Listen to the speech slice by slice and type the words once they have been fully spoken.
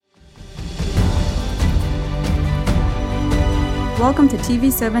Welcome to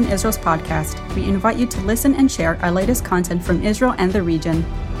TV7 Israel's podcast. We invite you to listen and share our latest content from Israel and the region.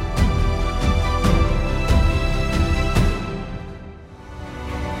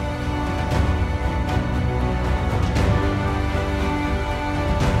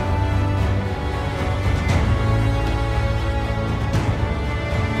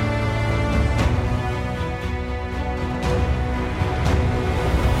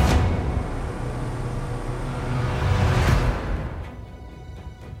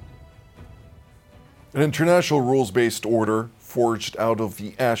 An international rules-based order forged out of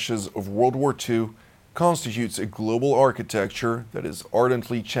the ashes of World War II constitutes a global architecture that is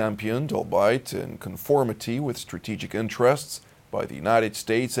ardently championed, albeit in conformity with strategic interests, by the United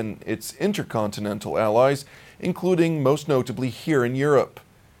States and its intercontinental allies, including most notably here in Europe.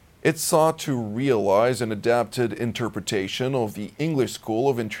 It sought to realize an adapted interpretation of the English School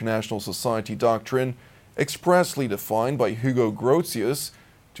of International Society doctrine, expressly defined by Hugo Grotius,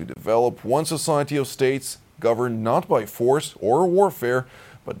 to develop one society of states governed not by force or warfare,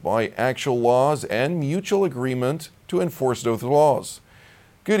 but by actual laws and mutual agreement to enforce those laws.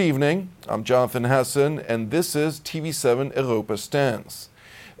 Good evening, I'm Jonathan Hassan, and this is TV7 Europa Stands.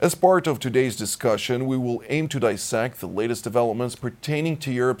 As part of today's discussion, we will aim to dissect the latest developments pertaining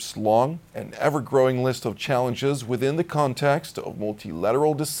to Europe's long and ever-growing list of challenges within the context of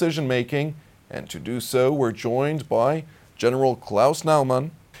multilateral decision-making, and to do so, we're joined by General Klaus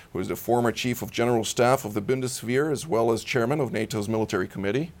Naumann, who is the former Chief of General Staff of the Bundeswehr as well as Chairman of NATO's Military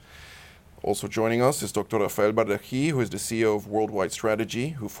Committee. Also joining us is Dr. Rafael Badaji, who is the CEO of Worldwide Strategy,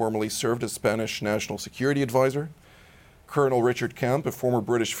 who formerly served as Spanish National Security Advisor. Colonel Richard Camp, a former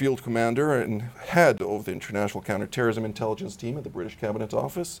British Field Commander and head of the International Counterterrorism Intelligence Team at the British Cabinet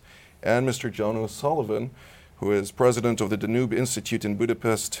Office. And Mr. John O'Sullivan, who is President of the Danube Institute in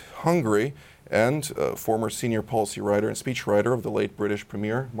Budapest, Hungary, and former senior policy writer and speechwriter of the late British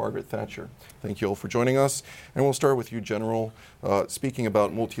Premier Margaret Thatcher. Thank you all for joining us. And we'll start with you, General, speaking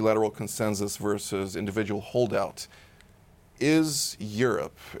about multilateral consensus versus individual holdout. Is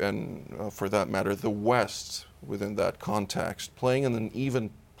Europe, and for that matter, the West within that context, playing in an even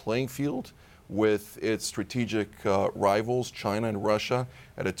playing field with its strategic rivals, China and Russia,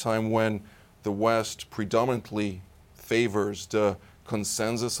 at a time when the West predominantly favors the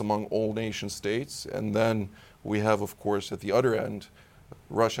consensus among all nation states, and then we have, of course, at the other end,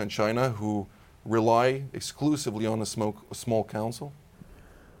 Russia and China, who rely exclusively on a small council?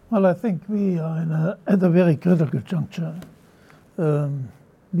 Well, I think we are at a very critical juncture.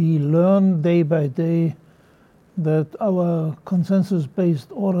 We learn day by day that our consensus-based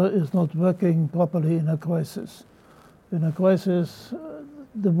order is not working properly in a crisis. In a crisis,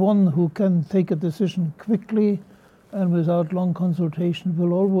 the one who can take a decision quickly and without long consultation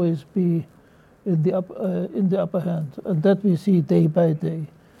will always be in the upper hand, and that we see day by day.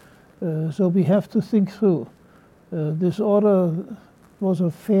 So we have to think through. This order was a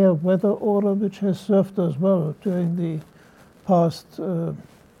fair weather order which has served us well during the past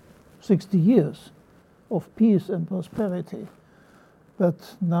 60 years of peace and prosperity.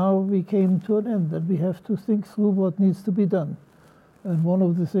 But now we came to an end, and we have to think through what needs to be done. And one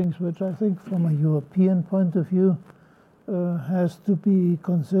of the things which I think from a European point of view has to be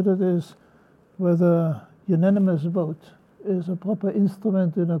considered is whether unanimous vote is a proper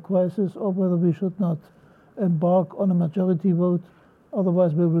instrument in a crisis, or whether we should not embark on a majority vote,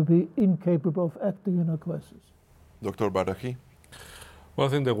 otherwise we will be incapable of acting in a crisis. Dr. Badaji? Well, I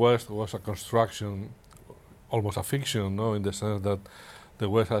think the West was a construction, almost a fiction, no, in the sense that the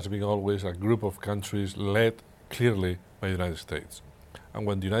West has been always a group of countries led clearly by the United States. And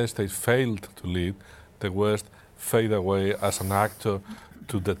when the United States failed to lead, the West fade away as an actor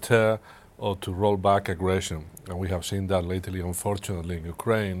to deter or to roll back aggression. And we have seen that lately, unfortunately, in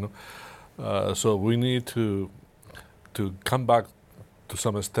Ukraine. So we need to come back to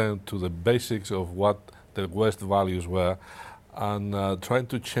some extent to the basics of what the West values were, and trying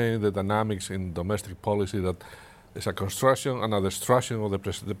to change the dynamics in domestic policy that is a construction and a destruction of the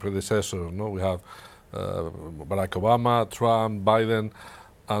predecessor. No? We have Barack Obama, Trump, Biden,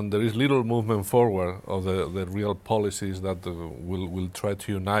 and there is little movement forward of the real policies that will try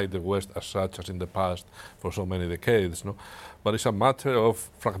to unite the West as such as in the past for so many decades. No? But it's a matter of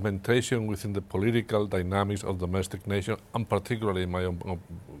fragmentation within the political dynamics of domestic nation, and particularly, in my own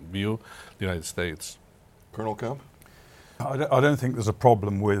view, the United States. Colonel Camp? I don't think there's a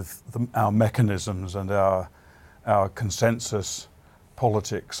problem with our mechanisms and our consensus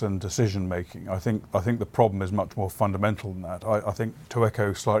politics and decision making. I think the problem is much more fundamental than that. I think, to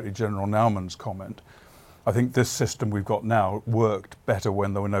echo slightly General Naumann's comment, I think this system we've got now worked better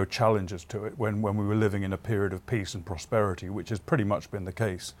when there were no challenges to it, when we were living in a period of peace and prosperity, which has pretty much been the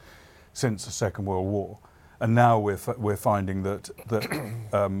case since the Second World War. And now we're finding that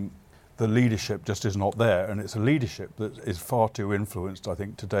the leadership just is not there, and it's a leadership that is far too influenced, I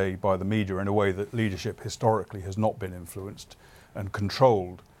think, today by the media in a way that leadership historically has not been influenced and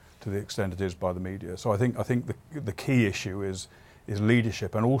controlled to the extent it is by the media. So I think the key issue is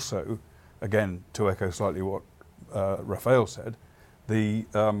leadership, and also, again, to echo slightly what Raphael said, a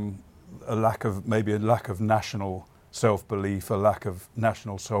lack of national self-belief, a lack of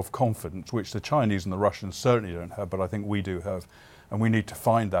national self-confidence, which the Chinese and the Russians certainly don't have, but I think we do have. And we need to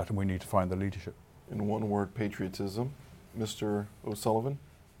find that, and we need to find the leadership. In one word, patriotism. Mr. O'Sullivan?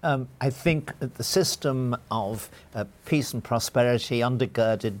 I think that the system of peace and prosperity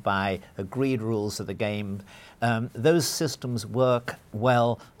undergirded by agreed rules of the game, those systems work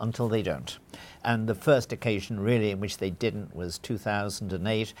well until they don't. And the first occasion really in which they didn't was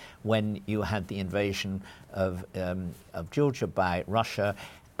 2008, when you had the invasion of Georgia by Russia.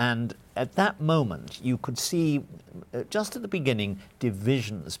 And at that moment, you could see, just at the beginning,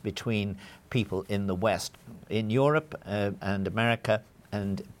 divisions between people in the West, in Europe and America,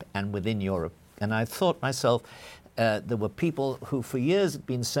 and within Europe. And I thought myself, there were people who for years had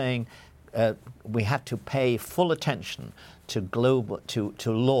been saying we had to pay full attention to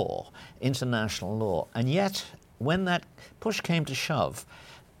law, international law. And yet, when that push came to shove,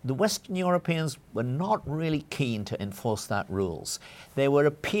 the Western Europeans were not really keen to enforce that rules. They were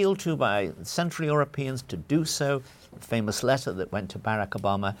appealed to by Central Europeans to do so, a famous letter that went to Barack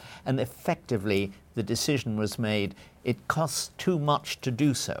Obama, and effectively the decision was made, it costs too much to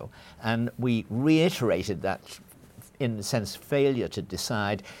do so. And we reiterated that, in a sense, failure to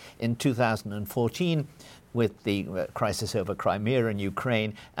decide in 2014 with the crisis over Crimea and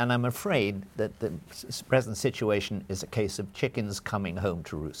Ukraine, and I'm afraid that the present situation is a case of chickens coming home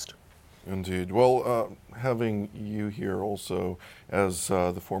to roost. Indeed. Well, having you here also as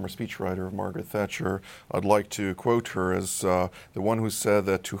the former speechwriter of Margaret Thatcher, I'd like to quote her as the one who said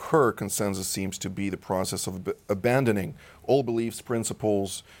that to her, consensus seems to be the process of abandoning all beliefs,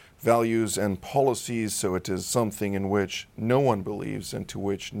 principles, values, and policies, so it is something in which no one believes and to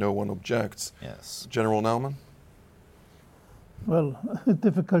which no one objects. Yes. General Naumann? Well,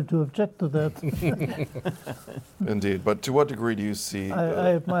 difficult to object to that. Indeed, but to what degree do you see...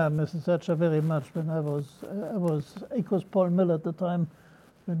 I admire Mrs. Thatcher very much. When I was Eccles Paul Mill at the time,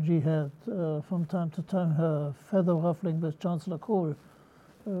 when she had from time to time her feather ruffling with Chancellor Kohl.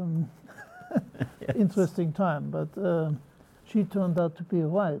 Yes. Interesting time, but she turned out to be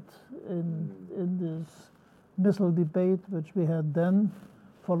right in this missile debate which we had then.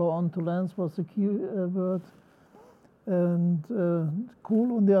 Follow on to Lance was the key word. And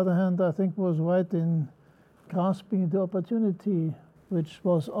Kohl, on the other hand, I think was right in grasping the opportunity which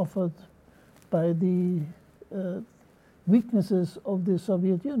was offered by the weaknesses of the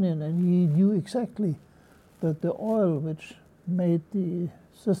Soviet Union. And he knew exactly that the oil which made the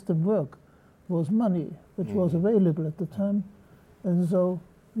system work was money, which was available at the time. And so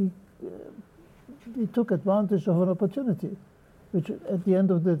he took advantage of an opportunity, which at the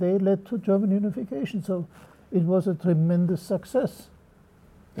end of the day led to German unification. So it was a tremendous success.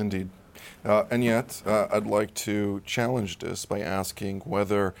 Indeed. And yet, I'd like to challenge this by asking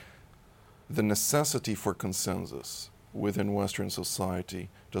whether the necessity for consensus within Western society,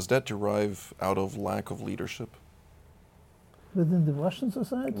 does that derive out of lack of leadership? Within the Russian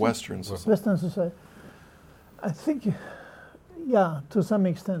society? Western society. Western society. I think, yeah, to some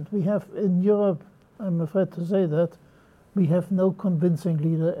extent. We have in Europe, I'm afraid to say that, we have no convincing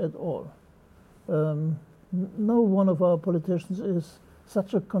leader at all. No one of our politicians is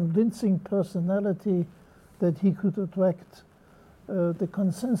such a convincing personality that he could attract the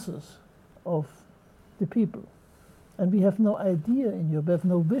consensus of the people. And we have no idea in Europe, we have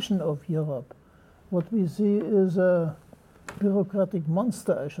no vision of Europe. What we see is a bureaucratic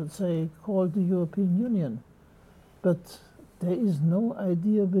monster, I should say, called the European Union. But there is no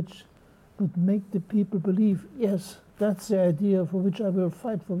idea which would make the people believe, yes, that's the idea for which I will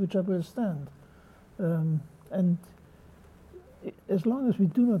fight, for which I will stand. And as long as we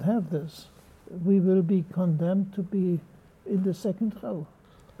do not have this, we will be condemned to be in the second row.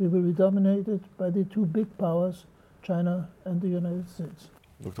 We will be dominated by the two big powers, China and the United States.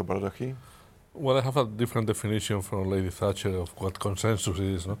 Dr. Bardakhi? Well, I have a different definition from Lady Thatcher of what consensus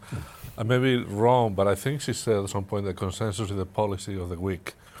is. No? I may be wrong, but I think she said at some point that consensus is the policy of the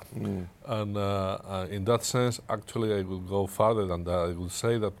weak. And in that sense, actually, I will go further than that. I would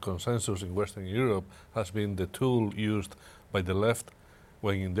say that consensus in Western Europe has been the tool used by the left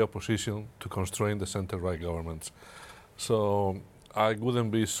when in the opposition to constrain the center-right governments. So I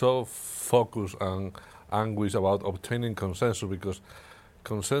wouldn't be so focused and anguished about obtaining consensus, because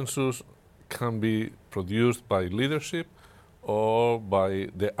consensus can be produced by leadership or by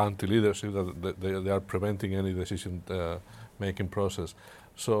the anti-leadership that they are preventing any decision-making process.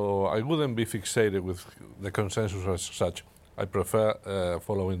 So I wouldn't be fixated with the consensus as such. I prefer,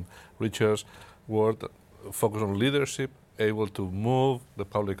 following Richard's word, focus on leadership, able to move the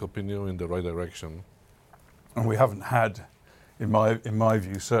public opinion in the right direction. And we haven't had, in my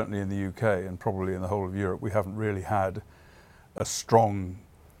view, certainly in the UK and probably in the whole of Europe, we haven't really had a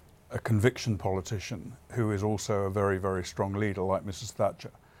conviction politician who is also a very, very strong leader like Mrs.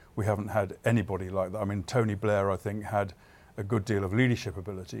 Thatcher. We haven't had anybody like that. I mean, Tony Blair, I think, had a good deal of leadership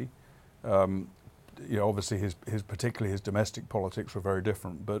ability. Obviously particularly his domestic politics were very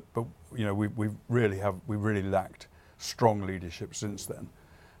different, but we really lacked strong leadership since then.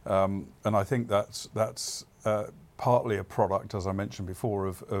 And I think that's partly a product, as I mentioned before,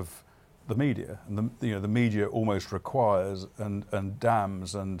 of the media. And the media almost requires and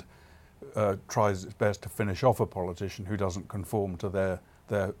damns and tries its best to finish off a politician who doesn't conform to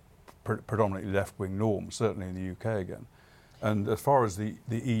their predominantly left-wing norms, certainly in the UK again. And as far as the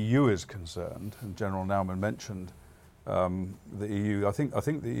EU is concerned, and General Naumann mentioned the EU, I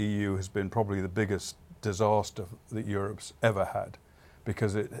think the EU has been probably the biggest disaster that Europe's ever had,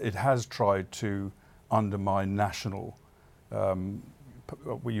 because it has tried to undermine national.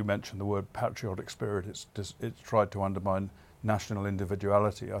 You mentioned the word patriotic spirit. It's tried to undermine national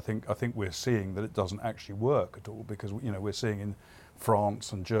individuality. I think we're seeing that it doesn't actually work at all, because we're seeing in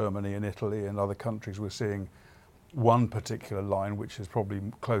France and Germany and Italy and other countries, we're seeing one particular line which is probably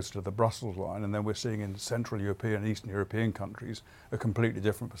closer to the Brussels line, and then we're seeing in Central European and Eastern European countries a completely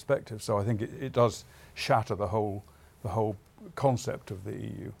different perspective. So I think it does shatter the whole concept of the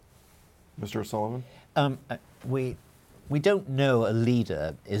EU. Mr. O'Sullivan? We don't know a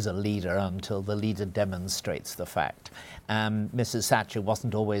leader is a leader until the leader demonstrates the fact. Mrs. Thatcher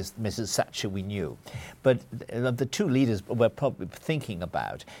wasn't always Mrs. Thatcher we knew. But the two leaders we're probably thinking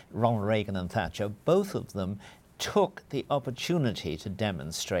about, Ronald Reagan and Thatcher, both of them took the opportunity to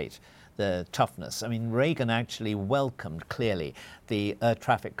demonstrate the toughness. I mean, Reagan actually welcomed clearly the air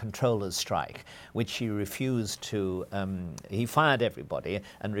traffic controllers strike, which he refused to, he fired everybody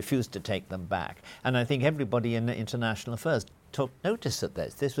and refused to take them back. And I think everybody in international affairs took notice of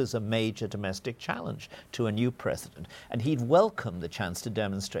this. This was a major domestic challenge to a new president, and he'd welcome the chance to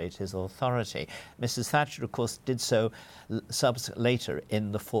demonstrate his authority. Mrs. Thatcher, of course, did so later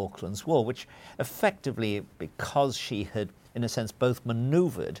in the Falklands War, which effectively, because she had, in a sense, both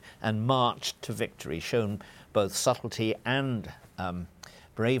manoeuvred and marched to victory, shown both subtlety and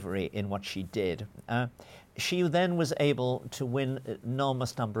bravery in what she did, she then was able to win an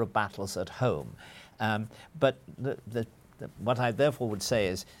enormous number of battles at home. But what I therefore would say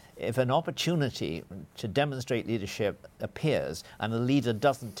is, if an opportunity to demonstrate leadership appears and a leader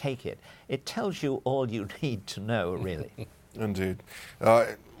doesn't take it, it tells you all you need to know, really. Indeed.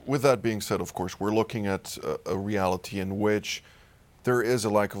 With that being said, of course, we're looking at a reality in which there is a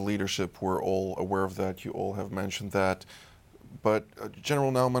lack of leadership. We're all aware of that. You all have mentioned that. But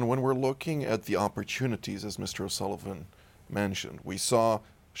General Naumann, when we're looking at the opportunities, as Mr. O'Sullivan mentioned, we saw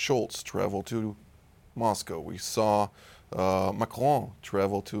Scholz travel to Moscow. We saw Macron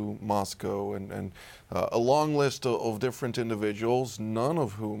travel to Moscow, and a long list of different individuals, none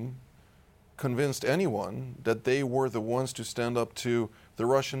of whom convinced anyone that they were the ones to stand up to the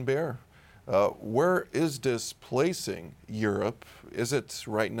Russian bear. Where is this placing Europe? Is it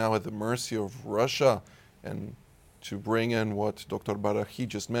right now at the mercy of Russia? And to bring in what Dr. Barahi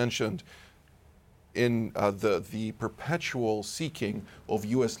just mentioned, in the perpetual seeking of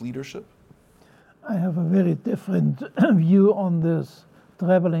U.S. leadership? I have a very different view on this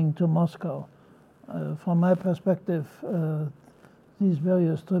traveling to Moscow. From my perspective, these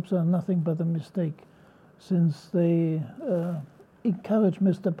various trips are nothing but a mistake, since they encourage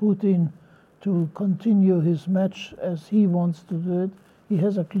Mr. Putin to continue his match as he wants to do it. He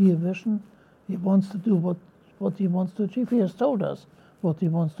has a clear vision. He wants to do what he wants to achieve. He has told us what he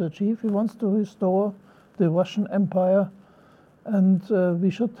wants to achieve. He wants to restore the Russian Empire, and we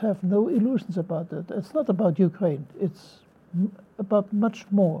should have no illusions about it. It's not about Ukraine. It's about much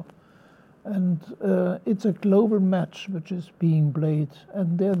more. And it's a global match which is being played,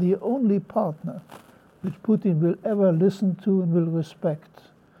 and they're the only partner which Putin will ever listen to and will respect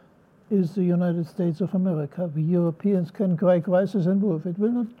is the United States of America. We Europeans can cry crisis and move. It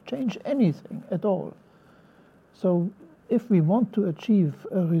will not change anything at all. So if we want to achieve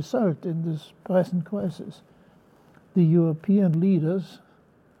a result in this present crisis, the European leaders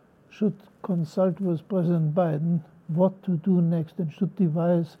should consult with President Biden what to do next and should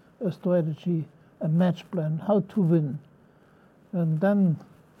devise a strategy, a match plan, how to win. And then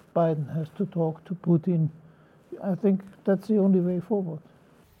Biden has to talk to Putin. I think that's the only way forward.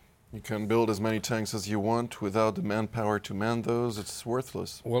 You can build as many tanks as you want without the manpower to man those. It's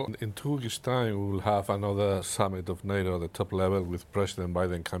worthless. Well, in 2 weeks' time, we will have another summit of NATO at the top level with President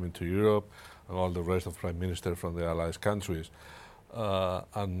Biden coming to Europe and all the rest of prime ministers from the allies countries. I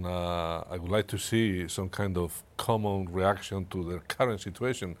would like to see some kind of common reaction to the current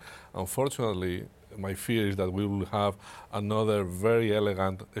situation. Unfortunately, my fear is that we will have another very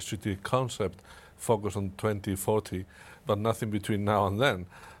elegant strategic concept focused on 2040, but nothing between now and then.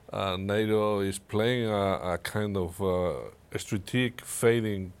 NATO is playing a kind of strategic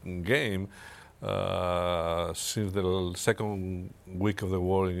fading game since the second week of the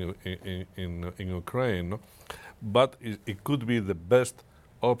war in Ukraine. But it could be the best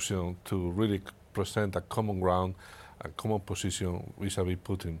option to really present a common ground, a common position vis-à-vis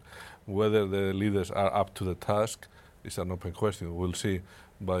Putin. Whether the leaders are up to the task is an open question. We'll see.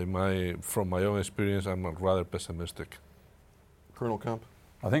 From my own experience, I'm rather pessimistic. Colonel Camp?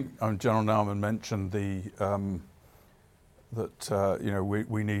 I think General Naumann mentioned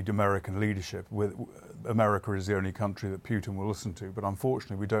we need American leadership. America is the only country that Putin will listen to, but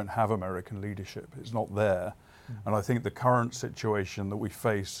unfortunately we don't have American leadership. It's not there. And I think the current situation that we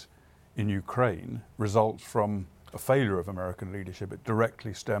face in Ukraine results from a failure of American leadership. It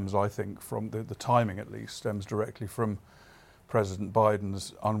directly stems, I think, from the timing at least, stems directly from President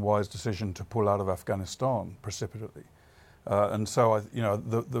Biden's unwise decision to pull out of Afghanistan precipitately. And so,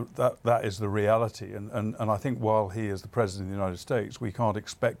 that is the reality. And I think while he is the President of the United States, we can't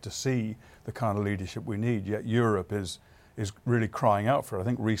expect to see the kind of leadership we need. Yet Europe is really crying out for it. I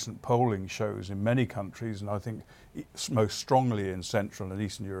think recent polling shows in many countries, and I think most strongly in Central and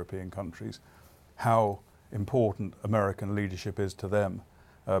Eastern European countries, how important American leadership is to them,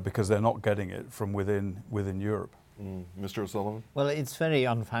 because they're not getting it from within Europe. Mr. O'Sullivan? Well, it's very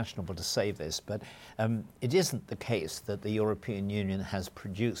unfashionable to say this, but it isn't the case that the European Union has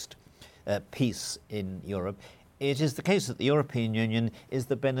produced peace in Europe. It is the case that the European Union is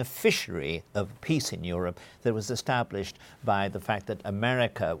the beneficiary of peace in Europe that was established by the fact that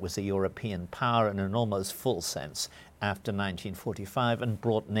America was a European power in an almost full sense after 1945 and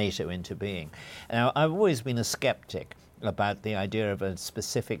brought NATO into being. Now, I've always been a skeptic about the idea of a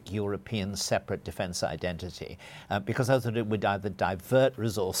specific European separate defence identity, because I thought it would either divert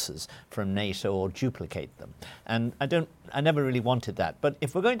resources from NATO or duplicate them. And I never really wanted that. But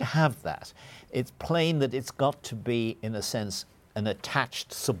if we're going to have that, it's plain that it's got to be, in a sense, an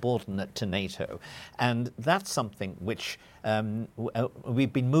attached subordinate to NATO. And that's something which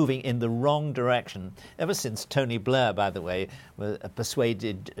we've been moving in the wrong direction ever since Tony Blair, by the way,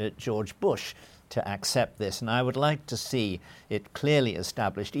 persuaded George Bush to accept this. And I would like to see it clearly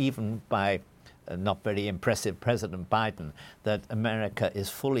established, even by not very impressive President Biden, that America is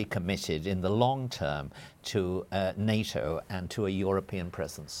fully committed in the long term to NATO and to a European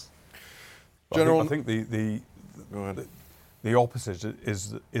presence. General, I think the opposite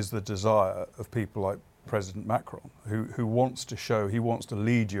is the desire of people like President Macron, who wants to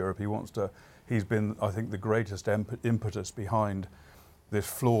lead Europe. He's been, I think, the greatest impetus behind this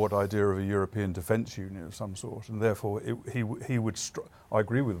flawed idea of a European defence union of some sort, and therefore he would. I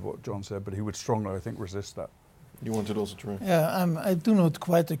agree with what John said, but he would strongly, I think, resist that. You wanted also to? Yeah, I do not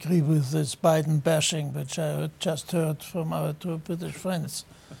quite agree with this Biden bashing, which I just heard from our two British friends.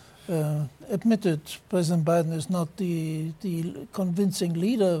 Admitted, President Biden is not the convincing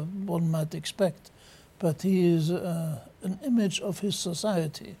leader one might expect, but he is an image of his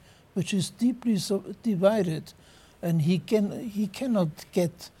society, which is deeply divided. And he cannot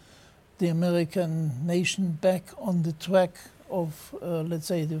get the American nation back on the track of, let's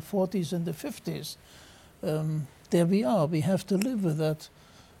say, the 40s and the 50s. There we are. We have to live with that.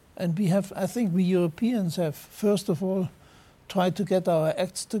 And I think we Europeans have, first of all, tried to get our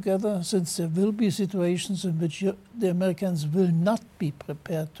acts together, since there will be situations in which the Americans will not be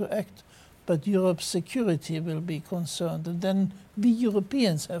prepared to act, but Europe's security will be concerned. And then we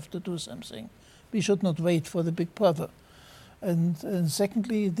Europeans have to do something. We should not wait for the big brother. And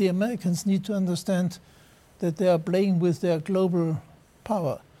secondly, the Americans need to understand that they are playing with their global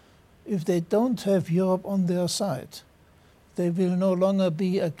power. If they don't have Europe on their side, they will no longer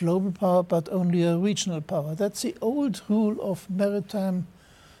be a global power, but only a regional power. That's the old rule of maritime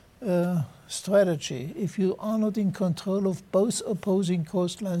strategy. If you are not in control of both opposing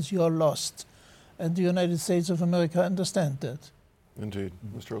coastlines, you are lost. And the United States of America understand that. Indeed.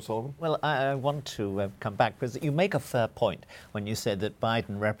 Mr. O'Sullivan? Well, I want to come back because you make a fair point when you say that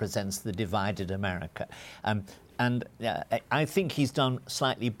Biden represents the divided America. And I think he's done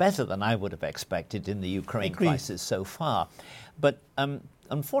slightly better than I would have expected in the Ukraine crisis so far. But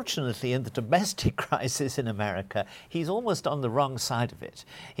unfortunately, in the domestic crisis in America, he's almost on the wrong side of it.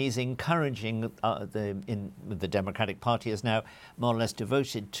 He's encouraging the Democratic Party is now more or less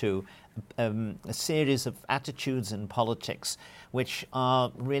devoted to a series of attitudes in politics which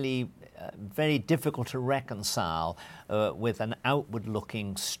are really very difficult to reconcile with an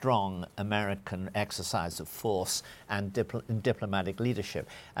outward-looking, strong American exercise of force and diplomatic leadership.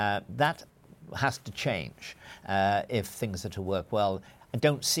 That has to change if things are to work well. I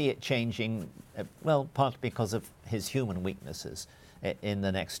don't see it changing, partly because of his human weaknesses in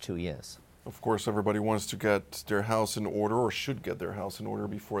the next 2 years. Of course, everybody wants to get their house in order, or should get their house in order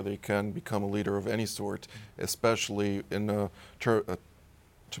before they can become a leader of any sort, especially in a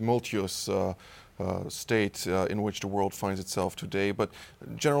tumultuous state in which the world finds itself today. But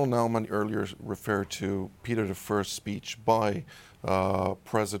General Naumann earlier referred to Peter I's speech by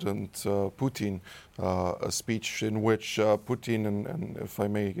President Putin, a speech in which Putin, and if I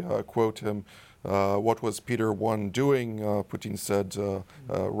may quote him, what was Peter I doing? Putin said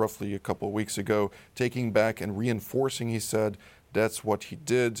roughly a couple of weeks ago, taking back and reinforcing, he said, that's what he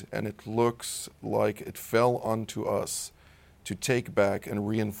did, and it looks like it fell onto us to take back and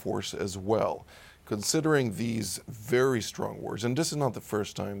reinforce as well. Considering these very strong words, and this is not the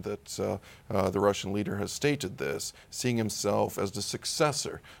first time that the Russian leader has stated this, seeing himself as the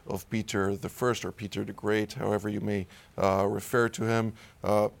successor of Peter I or Peter the Great, however you may refer to him,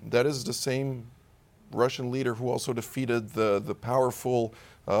 that is the same Russian leader who also defeated the powerful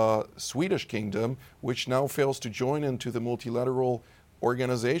Swedish kingdom, which now fails to join into the multilateral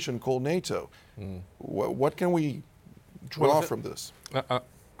organization called NATO. What can we draw from this?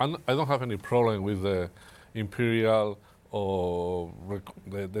 I don't have any problem with the imperial or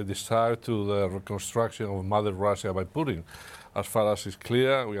the desire to the reconstruction of Mother Russia by Putin. As far as it's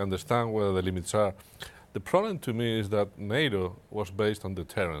clear, we understand where the limits are. The problem to me is that NATO was based on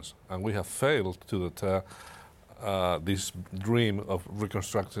deterrence, and we have failed to deter this dream of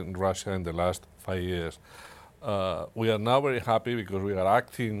reconstructing Russia in the last 5 years. We are now very happy because we are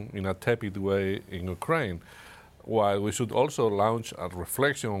acting in a tepid way in Ukraine, while we should also launch a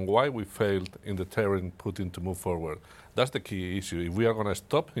reflection on why we failed in deterring Putin to move forward. That's the key issue. If we are going to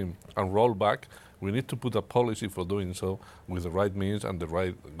stop him and roll back, we need to put a policy for doing so with the right means and the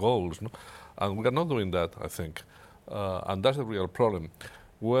right goals. No? And we are not doing that, I think. And that's the real problem.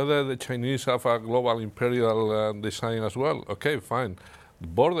 Whether the Chinese have a global imperial design as well, okay, fine.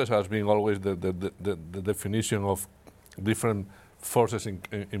 Borders has been always the definition of different forces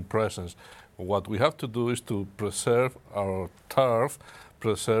in presence. What we have to do is to preserve our turf,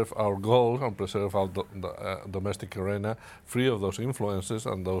 preserve our goals, and preserve our domestic arena free of those influences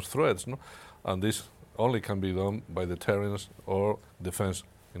and those threats. No? And this only can be done by deterrence or defense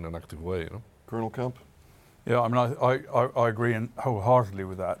in an active way. No? Colonel Kemp? Yeah, I mean, I agree wholeheartedly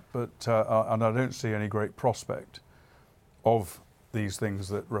with that, but and I don't see any great prospect of these things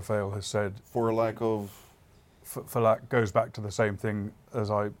that Rafael has said. For a lack of? For lack, goes back to the same thing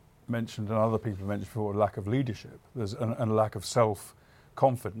as I mentioned and other people mentioned before, lack of leadership. There's and a lack of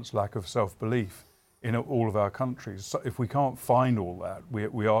self-confidence, lack of self-belief in all of our countries. So if we can't find all that,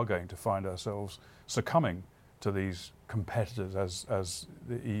 we are going to find ourselves succumbing to these competitors, as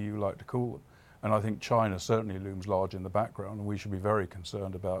the EU like to call them. And I think China certainly looms large in the background, and we should be very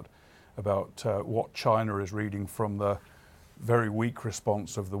concerned about what China is reading from the very weak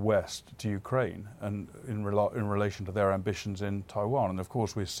response of the West to Ukraine and in relation to their ambitions in Taiwan. And of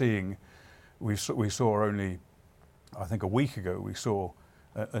course we saw only, I think a week ago, we saw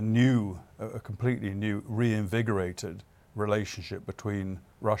a completely new, reinvigorated relationship between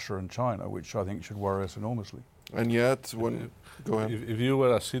Russia and China, which I think should worry us enormously. And yet, go ahead. If you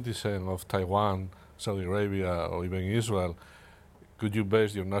were a citizen of Taiwan, Saudi Arabia, or even Israel, could you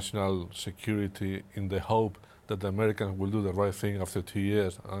base your national security in the hope that the Americans will do the right thing after 2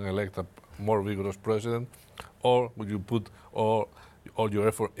 years and elect a more vigorous president? Or would you put all your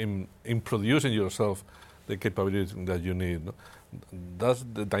effort in producing yourself the capability that you need? No? That's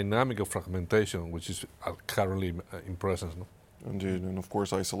the dynamic of fragmentation, which is currently in presence. No? Indeed, and of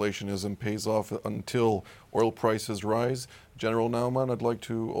course isolationism pays off until oil prices rise. General Naumann, I'd like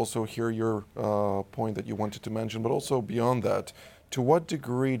to also hear your point that you wanted to mention, but also beyond that, to what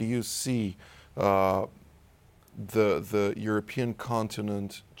degree do you see the European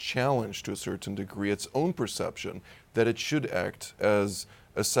continent challenged to a certain degree its own perception that it should act as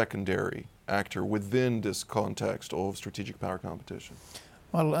a secondary actor within this context of strategic power competition?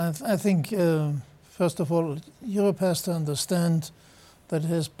 Well, I think, first of all, Europe has to understand that it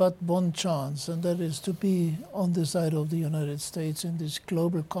has but one chance, and that is to be on the side of the United States in this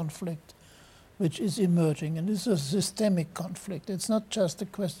global conflict which is emerging. And it's a systemic conflict. It's not just a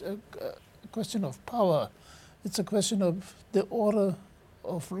question of power. It's a question of the order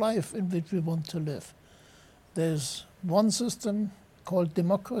of life in which we want to live. There's one system called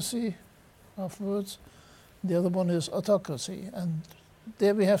democracy, afterwards. The other one is autocracy. And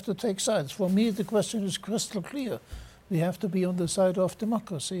there we have to take sides. For me, the question is crystal clear. We have to be on the side of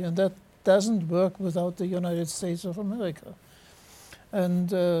democracy, and that doesn't work without the United States of America.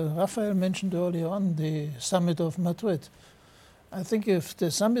 And Raphael mentioned earlier on the Summit of Madrid. I think if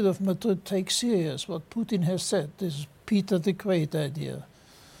the Summit of Madrid takes serious what Putin has said, this Peter the Great idea,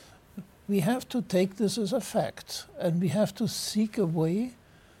 we have to take this as a fact, and we have to seek a way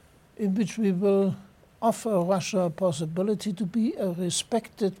in which we will offer Russia a possibility to be a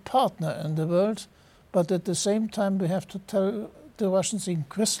respected partner in the world, but at the same time we have to tell the Russians in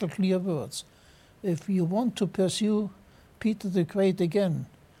crystal clear words, if you want to pursue Peter the Great again,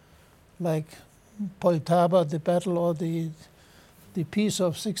 like Poltava, the battle, or the peace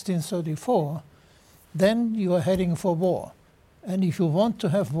of 1634, then you are heading for war. And if you want to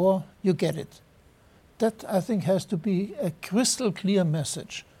have war, you get it. That, I think, has to be a crystal clear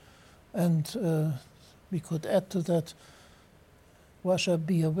message. And we could add to that, Russia,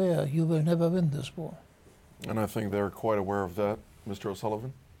 be aware, you will never win this war. And I think they're quite aware of that. Mr.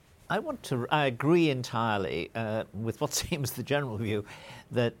 O'Sullivan? I agree entirely with what seems the general view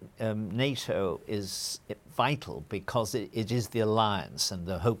that NATO is vital because it is the alliance, and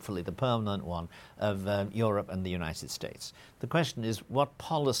hopefully the permanent one, of Europe and the United States. The question is, what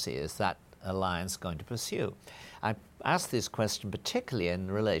policy is that alliance going to pursue? I ask this question particularly in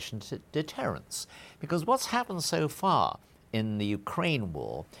relation to deterrence, because what's happened so far in the Ukraine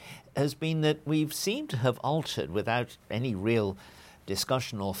war has been that we've seemed to have altered, without any real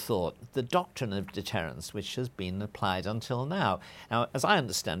discussion or thought, the doctrine of deterrence which has been applied until now. Now, as I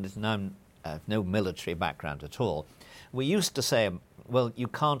understand it, and I have no military background at all, we used to say, well, you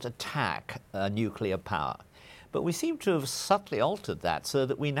can't attack a nuclear power. But we seem to have subtly altered that so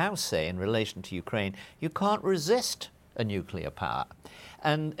that we now say, in relation to Ukraine, you can't resist a nuclear power.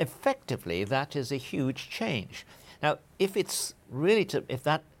 And effectively, that is a huge change. Now, if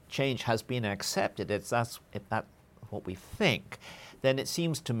that change has been accepted, if that's what we think, then it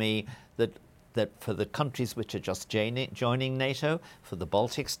seems to me that for the countries which are just joining NATO, for the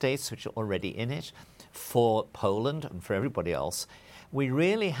Baltic states which are already in it, for Poland and for everybody else, we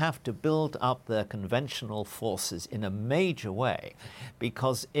really have to build up their conventional forces in a major way,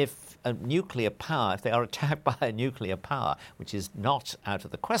 because if they are attacked by a nuclear power, which is not out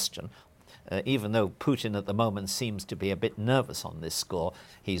of the question, even though Putin at the moment seems to be a bit nervous on this score,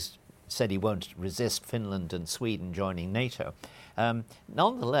 he's said he won't resist Finland and Sweden joining NATO.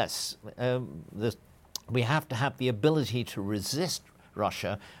 Nonetheless, we have to have the ability to resist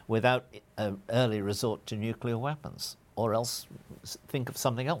Russia without an early resort to nuclear weapons, or else think of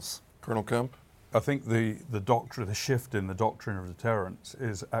something else. Colonel Kemp? I think the shift in the doctrine of deterrence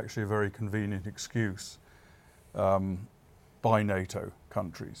is actually a very convenient excuse by NATO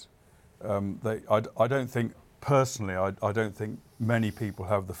countries. I don't think, personally, I don't think many people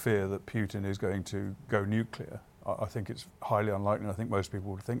have the fear that Putin is going to go nuclear. I think it's highly unlikely, and I think most people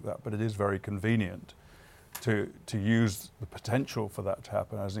would think that, but it is very convenient to use the potential for that to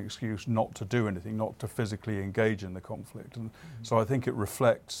happen as an excuse not to do anything, not to physically engage in the conflict. And so I think it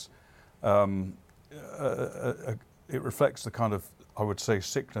reflects the kind of, I would say,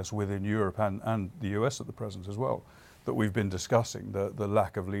 sickness within Europe and the US at the present as well, that we've been discussing, the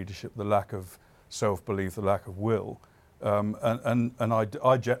lack of leadership, the lack of self-belief, the lack of will. And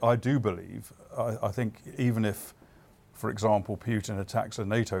I do believe, I think even if, for example, Putin attacks a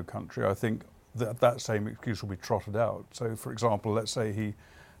NATO country, I think that same excuse will be trotted out. So, for example, let's say he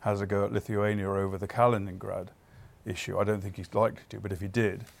has a go at Lithuania over the Kaliningrad issue. I don't think he's likely to, but if he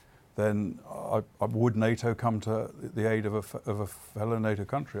did, then would NATO come to the aid of a fellow NATO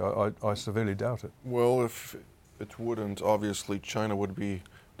country? I severely doubt it. Well, if it wouldn't, obviously China would be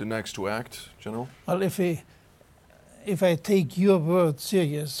the next to act, General. Well, if I take your word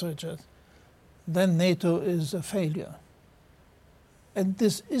serious, Richard, then NATO is a failure. And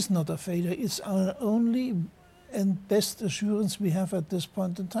this is not a failure. It's our only and best assurance we have at this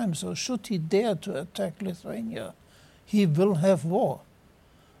point in time. So should he dare to attack Lithuania, he will have war.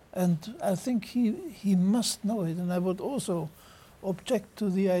 And I think he must know it. And I would also object to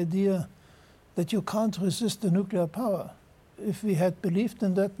the idea that you can't resist the nuclear power. if we had believed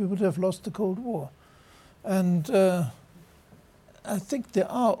in that, we would have lost the Cold War. And I think there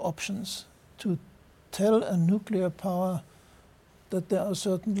are options to tell a nuclear power that there are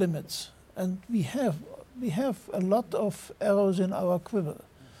certain limits. And we have a lot of arrows in our quiver.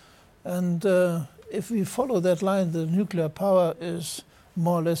 And if we follow that line, the nuclear power is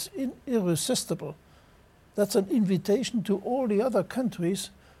more or less irresistible. That's an invitation to all the other countries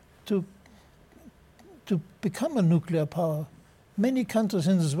to become a nuclear power. Many countries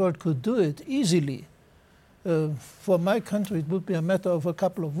in this world could do it easily. For my country, it would be a matter of a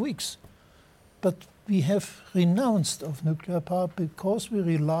couple of weeks. But we have renounced of nuclear power because we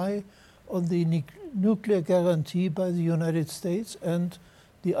rely on the nuclear guarantee by the United States and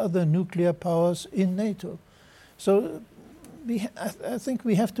the other nuclear powers in NATO. So I think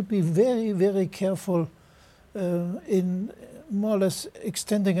we have to be very, very careful in more or less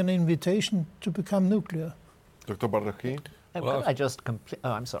extending an invitation to become nuclear. Dr. Baraki? Could I just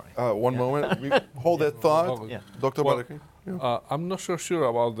I'm sorry. One moment. Hold that thought. Yeah. Dr. Baraki? Yeah. I'm not so sure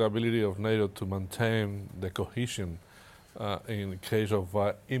about the ability of NATO to maintain the cohesion in case of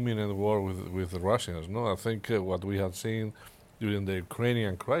imminent war with the Russians. No, I think what we have seen during the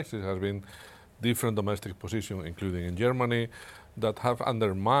Ukrainian crisis has been different domestic positions, including in Germany, that have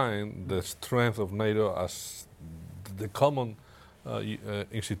undermined the strength of NATO as the common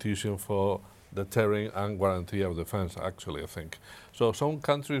institution for deterring and guarantee of defense, actually, I think. So some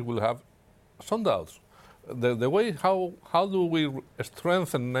countries will have some doubts. The way how do we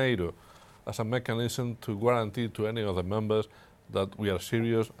strengthen NATO as a mechanism to guarantee to any of the members that we are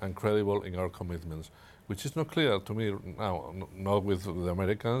serious and credible in our commitments, which is not clear to me now, not with the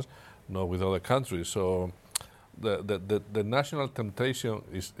Americans, not with other countries. So the national temptation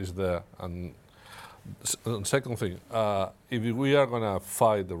is there. And second thing, if we are going to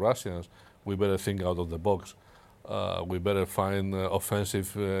fight the Russians, we better think out of the box. We better find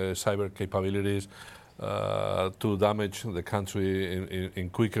offensive cyber capabilities to damage the country in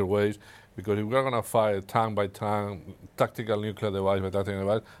quicker ways. Because if we're going to fight tank by tank, tactical nuclear device by tactical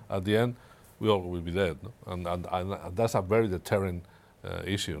device, at the end, we all will be dead. No? And that's a very deterrent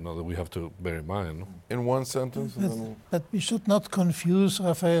issue that we have to bear in mind. No? In one sentence? But we should not confuse,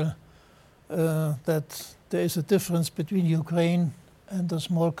 Raphael, that there is a difference between Ukraine and a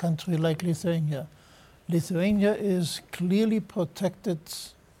small country like Lithuania. Lithuania is clearly protected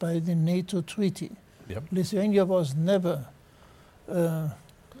by the NATO treaty. Yep. Lithuania was never in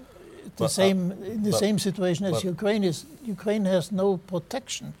the same situation as Ukraine is. Ukraine has no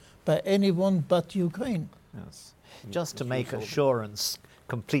protection by anyone but Ukraine. Yes. Just to make assurance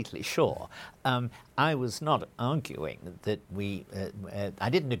completely sure, I was not arguing that I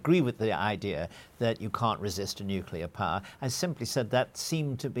didn't agree with the idea that you can't resist a nuclear power. I simply said that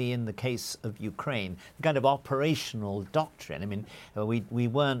seemed to be, in the case of Ukraine, the kind of operational doctrine. I mean, we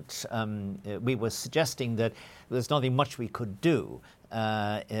were suggesting that there's nothing much we could do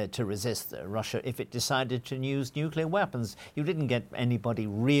to resist Russia if it decided to use nuclear weapons. You didn't get anybody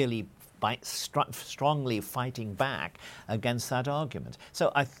really strongly fighting back against that argument.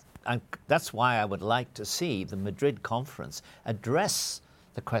 So that's why I would like to see the Madrid conference address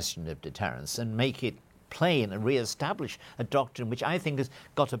the question of deterrence and make it plain and re-establish a doctrine which I think has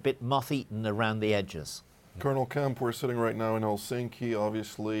got a bit moth-eaten around the edges. Colonel Kemp, we're sitting right now in Helsinki.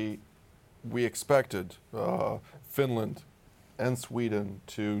 Obviously, we expected Finland and Sweden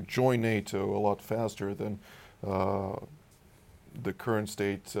to join NATO a lot faster than the current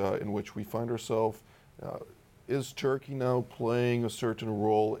state in which we find ourselves. Is Turkey now playing a certain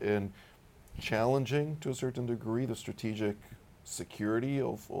role in challenging, to a certain degree, the strategic security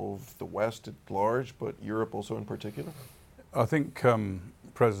of the West at large, but Europe also in particular? I think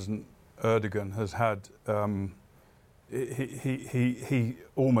President Erdogan has had, he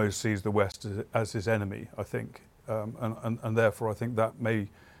almost sees the West as his enemy, I think, and therefore I think that may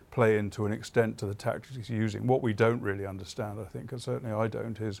play into an extent to the tactics he's using. What we don't really understand, I think, and certainly I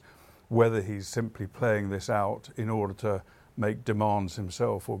don't, is whether he's simply playing this out in order to make demands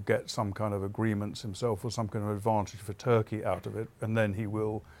himself or get some kind of agreements himself or some kind of advantage for Turkey out of it, and then he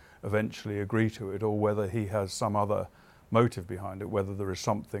will eventually agree to it, or whether he has some other motive behind it, whether there is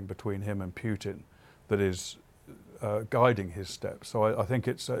something between him and Putin that is guiding his steps. So I think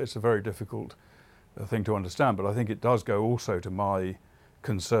it's a very difficult thing to understand, but I think it does go also to my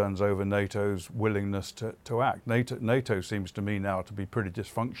concerns over NATO's willingness to act. NATO seems to me now to be pretty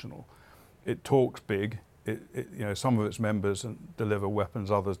dysfunctional. It talks big. Some of its members deliver weapons,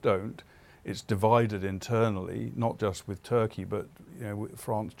 others don't. It's divided internally, not just with Turkey, but with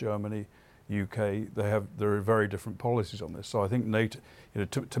France, Germany, UK. There are very different policies on this. So I think NATO,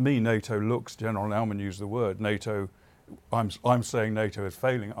 to me, NATO looks. General Naumann used the word. NATO I'm saying NATO is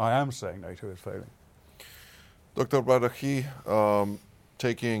failing. I am saying NATO is failing. Dr. Barahi,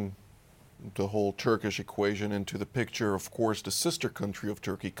 taking the whole Turkish equation into the picture, of course, the sister country of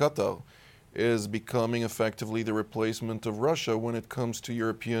Turkey, Qatar, is becoming effectively the replacement of Russia when it comes to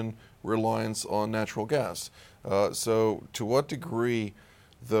European reliance on natural gas. So to what degree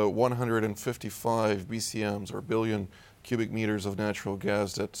the 155 BCMs or billion cubic meters of natural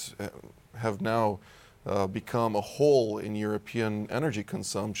gas that have now become a hole in European energy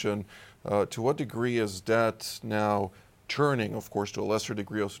consumption, to what degree is that now turning, of course, to a lesser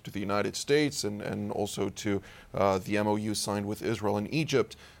degree also to the United States and also to the MOU signed with Israel and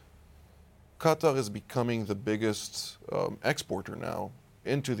Egypt? Qatar is becoming the biggest exporter now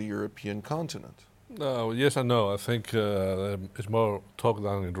into the European continent. Yes and no. I think it's more talk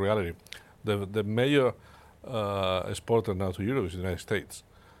than in reality. The major exporter now to Europe is the United States.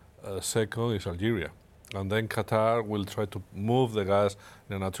 Second is Algeria. And then Qatar will try to move the gas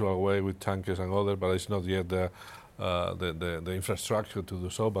in a natural way with tankers and others, but it's not yet the infrastructure to do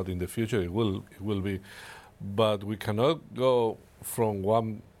so. But in the future, it will be. But we cannot go from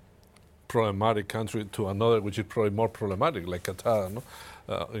one problematic country to another, which is probably more problematic, like Qatar, no?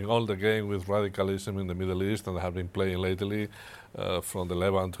 In all the game with radicalism in the Middle East, and have been playing lately from the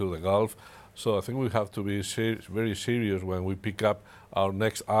Levant to the Gulf. So I think we have to be very serious when we pick up our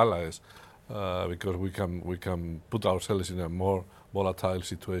next allies. Because we can put ourselves in a more volatile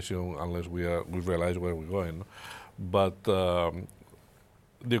situation unless we realize where we're going. But the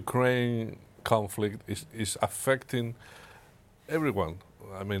Ukraine conflict is affecting everyone.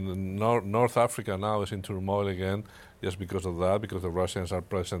 I mean, North Africa now is in turmoil again just because of that, because the Russians are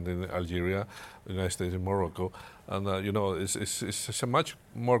present in Algeria, the United States in Morocco. And, it's a much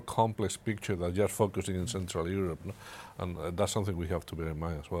more complex picture than just focusing in Central Europe. No? And that's something we have to bear in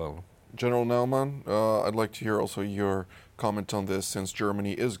mind as well. General Naumann, I'd like to hear also your comment on this, since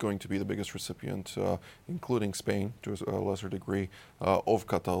Germany is going to be the biggest recipient, including Spain to a lesser degree, of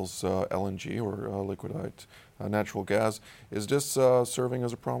Qatar's LNG or liquefied natural gas. Is this serving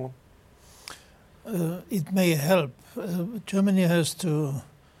as a problem? It may help. Germany has to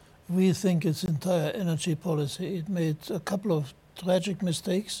rethink its entire energy policy. It made a couple of tragic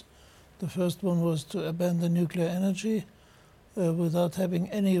mistakes. The first one was to abandon nuclear energy without having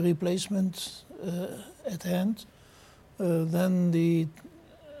any replacement at hand. Then the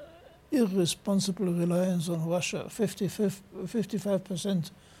irresponsible reliance on Russia.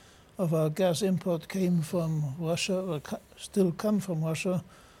 55% of our gas import came from Russia, or still come from Russia.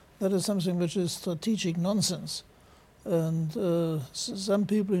 That is something which is strategic nonsense. And some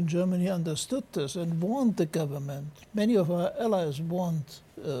people in Germany understood this and warned the government. Many of our allies warned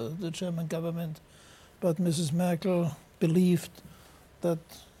the German government, but Mrs. Merkel believed that,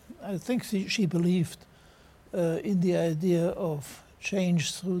 I think she believed in the idea of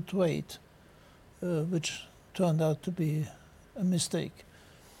change through trade, which turned out to be a mistake.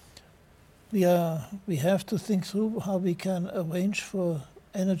 We have to think through how we can arrange for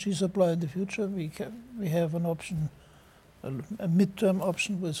energy supply in the future. We have an option, a midterm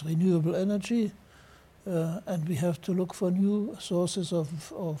option with renewable energy, and we have to look for new sources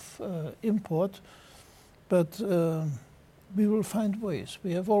of import. But we will find ways.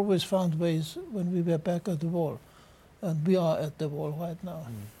 We have always found ways when we were back at the wall, and we are at the wall right now.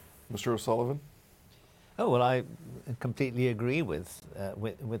 Mr. O'Sullivan? Oh, well, I completely agree with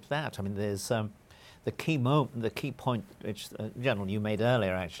that. I mean, there's the key point, which General, you made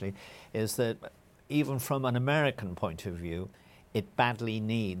earlier actually, is that even from an American point of view, it badly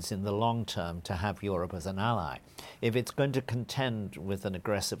needs in the long term to have Europe as an ally. If it's going to contend with an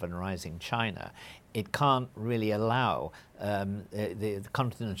aggressive and rising China, it can't really allow the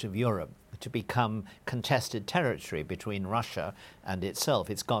continent of Europe to become contested territory between Russia and itself.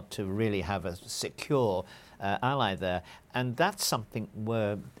 It's got to really have a secure ally there. And that's something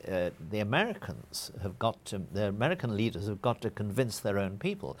where the American leaders have got to convince their own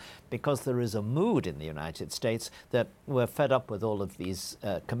people, because there is a mood in the United States that we're fed up with all of these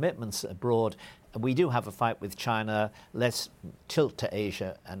commitments abroad. We do have a fight with China, let's tilt to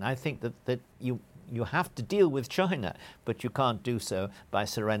Asia. And I think that you have to deal with China, but you can't do so by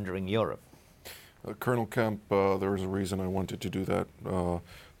surrendering Europe. Colonel Kemp, there was a reason I wanted to do that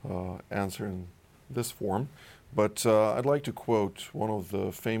answer in this form. But I'd like to quote one of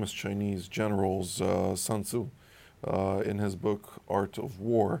the famous Chinese generals, Sun Tzu, in his book, Art of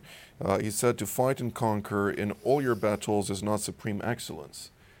War. He said, "To fight and conquer in all your battles is not supreme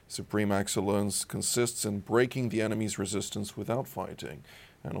excellence. Supreme excellence consists in breaking the enemy's resistance without fighting."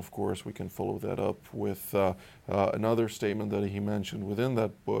 And of course, we can follow that up with another statement that he mentioned within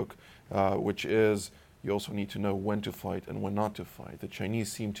that book, which is you also need to know when to fight and when not to fight. The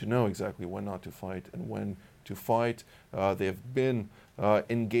Chinese seem to know exactly when not to fight and when to fight. They have been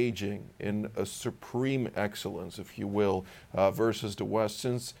engaging in a supreme excellence, if you will, versus the West,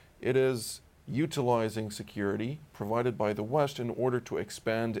 since it is utilizing security provided by the West in order to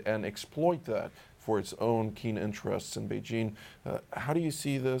expand and exploit that for its own keen interests in Beijing. How do you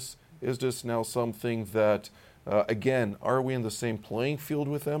see this? Is this now something that, again, are we in the same playing field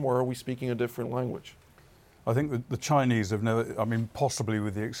with them, or are we speaking a different language? I think that the Chinese have never, I mean, possibly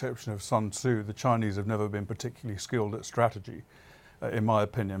with the exception of Sun Tzu, the Chinese have never been particularly skilled at strategy, in my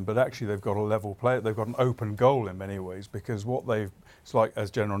opinion. But actually, they've got a level play. They've got an open goal in many ways, because what they've, it's like, as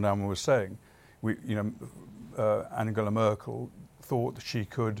General Naumann was saying, Angela Merkel thought that she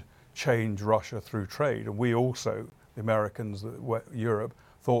could change Russia through trade, and we also, the Americans, Europe,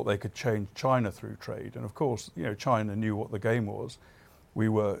 thought they could change China through trade. And of course, China knew what the game was. We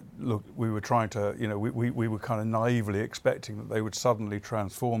were trying to, we were kind of naively expecting that they would suddenly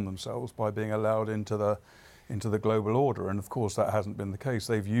transform themselves by being allowed into the global order. And of course, that hasn't been the case.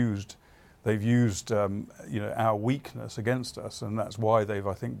 They've used our weakness against us, and that's why they've,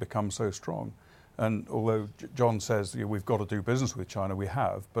 I think, become so strong. And although John says we've got to do business with China, we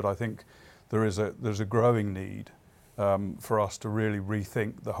have, but I think there's a growing need for us to really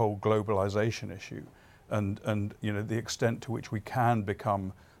rethink the whole globalization issue, and the extent to which we can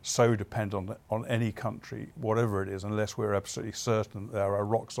become so dependent on any country, whatever it is, unless we're absolutely certain that they're a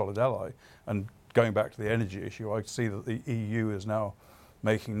rock-solid ally. And going back to the energy issue, I see that the EU is now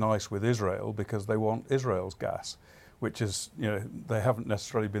making nice with Israel because they want Israel's gas, which is, they haven't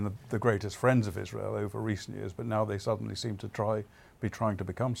necessarily been the greatest friends of Israel over recent years, but now they suddenly seem to be trying to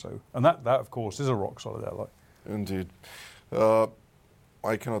become so. And that of course, is a rock-solid ally. Indeed.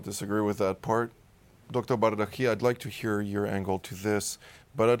 I cannot disagree with that part. Dr. Bardakhi, I'd like to hear your angle to this,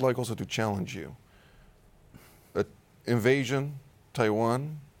 but I'd like also to challenge you. Invasion,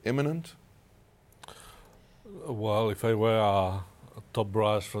 Taiwan, imminent? Well, if I were a top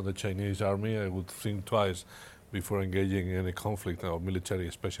brass from the Chinese army, I would think twice before engaging in any conflict or military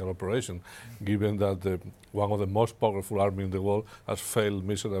special operation, given that one of the most powerful armies in the world has failed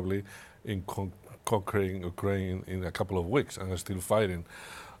miserably in conquering Ukraine in a couple of weeks and is still fighting.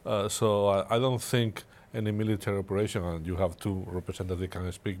 So I don't think any military operation, and you have two representatives that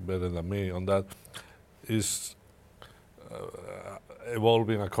can speak better than me on that, is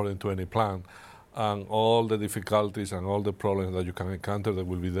evolving according to any plan. And all the difficulties and all the problems that you can encounter, that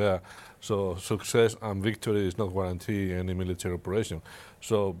will be there. So success and victory is not guaranteed in any military operation.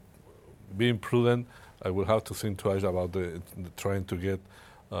 So being prudent, I will have to think twice about trying to get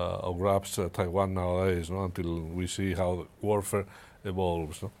or grabs Taiwan nowadays, until we see how warfare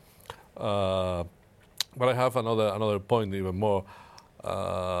evolves. But I have another point, even more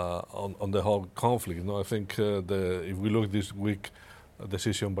on the whole conflict. I think if we look this week, a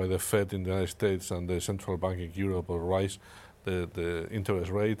decision by the Fed in the United States and the central bank in Europe to raise the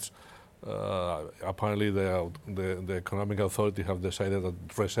interest rates. Apparently, the economic authority have decided that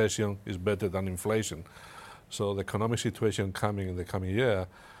recession is better than inflation. So the economic situation coming in the coming year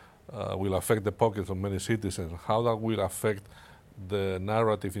will affect the pockets of many citizens. How that will affect the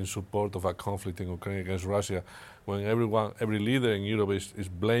narrative in support of a conflict in Ukraine against Russia, when every leader in Europe is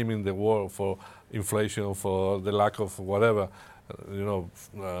blaming the war for inflation, for the lack of whatever,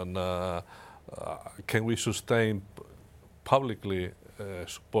 can we sustain publicly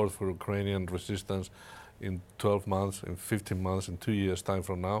support for Ukrainian resistance in 12 months, in 15 months, in 2 years' time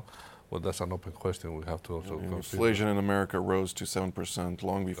from now? Well, that's an open question we have to also consider. Inflation in America rose to 7%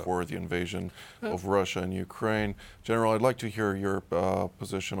 long before the invasion of Russia and Ukraine. General, I'd like to hear your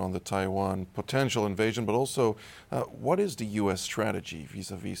position on the Taiwan potential invasion, but also what is the U.S. strategy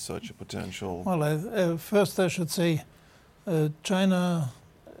vis-a-vis such a potential? Well, first I should say China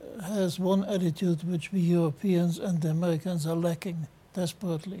has one attitude which we Europeans and the Americans are lacking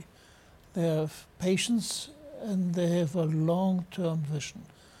desperately. They have patience and they have a long-term vision.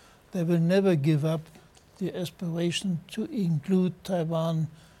 They will never give up the aspiration to include Taiwan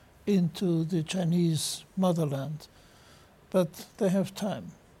into the Chinese motherland. But they have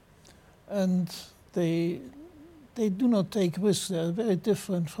time. And they do not take risks. They are very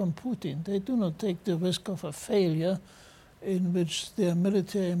different from Putin. They do not take the risk of a failure in which their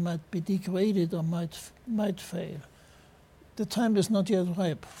military might be degraded or might fail. The time is not yet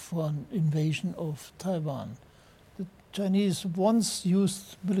ripe for an invasion of Taiwan. Chinese once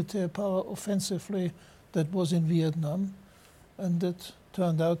used military power offensively. That was in Vietnam, and that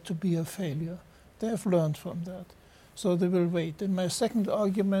turned out to be a failure. They have learned from that, so they will wait. And my second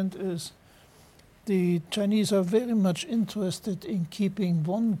argument is the Chinese are very much interested in keeping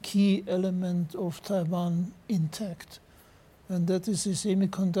one key element of Taiwan intact, and that is the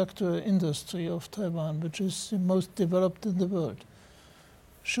semiconductor industry of Taiwan, which is the most developed in the world.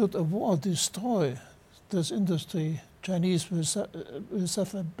 Should a war destroy this industry, Chinese will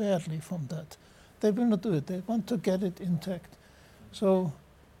suffer badly from that. They will not do it. They want to get it intact. So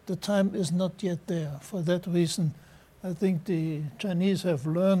the time is not yet there. For that reason, I think the Chinese have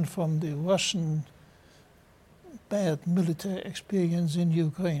learned from the Russian bad military experience in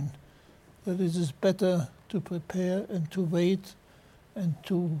Ukraine that it is better to prepare and to wait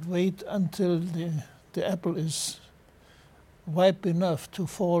until the apple is ripe enough to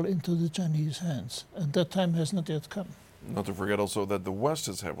fall into the Chinese hands. And that time has not yet come. Not to forget also that the West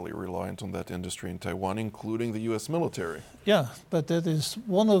is heavily reliant on that industry in Taiwan, including the U.S. military. Yeah, but that's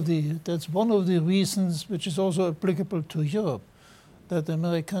one of the reasons which is also applicable to Europe, that the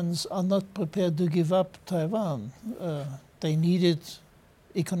Americans are not prepared to give up Taiwan. They need it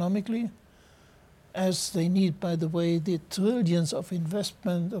economically, as they need, by the way, the trillions of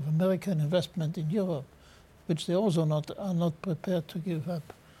investment, of American investment in Europe, which they also are not prepared to give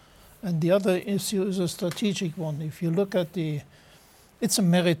up. And the other issue is a strategic one. If you look at it's a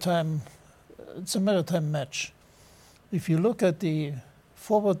maritime match. If you look at the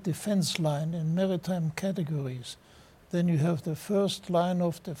forward defense line in maritime categories, then you have the first line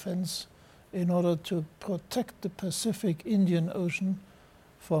of defense in order to protect the Pacific Indian Ocean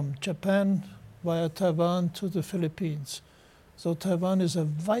from Japan via Taiwan to the Philippines. So Taiwan is a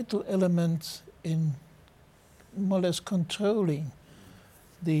vital element in more or less controlling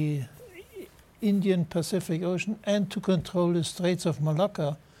the Indian Pacific Ocean and to control the Straits of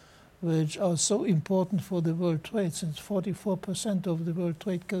Malacca, which are so important for the world trade, since 44% of the world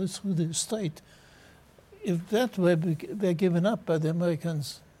trade goes through the strait. If that were given up by the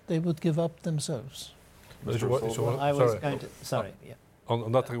Americans, they would give up themselves.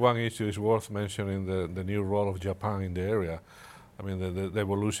 On that one issue, it's worth mentioning the new role of Japan in the area. I mean, the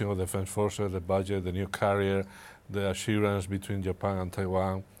evolution of the defense forces, the budget, the new carrier, the assurance between Japan and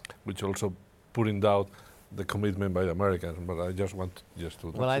Taiwan, which also put in doubt the commitment by the Americans. But I just want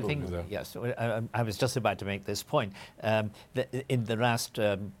to... Well, I think, yes, I was just about to make this point. In the last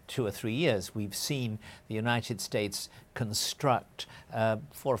 2 or 3 years, we've seen the United States construct, 4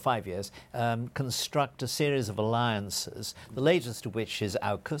 or 5 years, construct a series of alliances, the latest of which is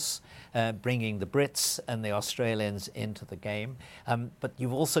AUKUS, bringing the Brits and the Australians into the game. But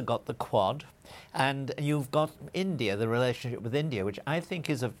you've also got the Quad, and you've got India, the relationship with India, which I think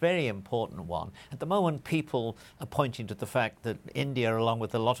is a very important one. At the moment, people are pointing to the fact that India, along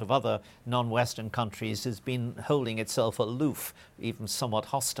with a lot of other non-Western countries, has been holding itself aloof, even somewhat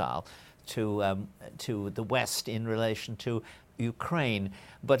hostile to the West in relation to Ukraine.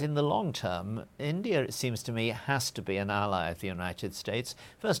 But in the long term, India, it seems to me, has to be an ally of the United States.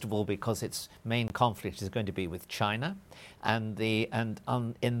 First of all, because its main conflict is going to be with China. In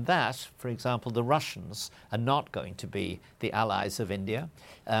that, for example, the Russians are not going to be the allies of India,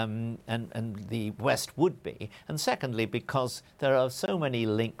 and the West would be. And secondly, because there are so many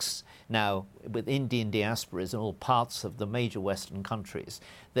links now with Indian diasporas in all parts of the major Western countries,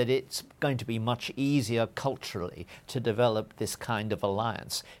 that it's going to be much easier culturally to develop this kind of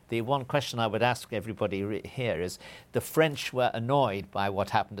alliance. The one question I would ask everybody here is, the French were annoyed by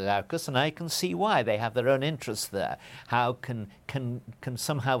what happened at AUKUS, and I can see why. They have their own interests there. How can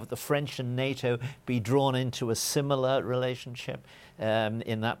somehow the French and NATO be drawn into a similar relationship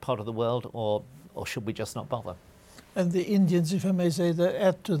in that part of the world, or should we just not bother? And the Indians, if I may say, they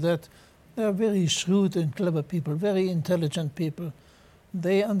add to that, they are very shrewd and clever people, very intelligent people.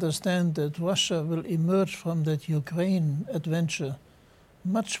 They understand that Russia will emerge from that Ukraine adventure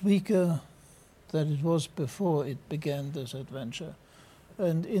much weaker than it was before it began this adventure.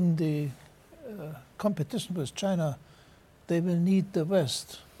 And in the competition with China, they will need the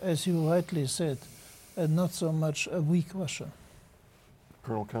West, as you rightly said, and not so much a weak Russia.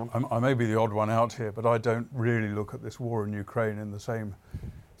 Colonel Kemp? I may be the odd one out here, but I don't really look at this war in Ukraine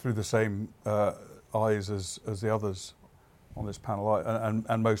through the same eyes as the others on this panel,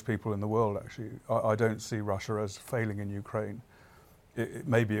 and most people in the world, actually. I don't see Russia as failing in Ukraine.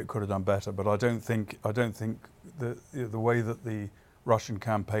 Maybe it could have done better, but I don't think the way that the Russian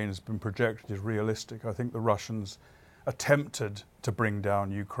campaign has been projected is realistic. I think the Russians attempted to bring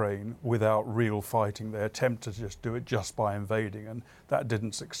down Ukraine without real fighting. They attempted to just do it just by invading, and that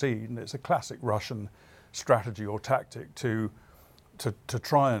didn't succeed. And it's a classic Russian strategy or tactic to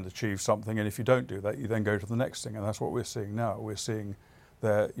try and achieve something, and if you don't do that, you then go to the next thing, and that's what we're seeing now. We're seeing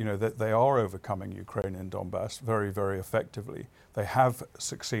that they are overcoming Ukraine and Donbass very, very effectively. They have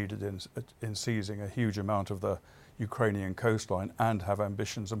succeeded in seizing a huge amount of the Ukrainian coastline and have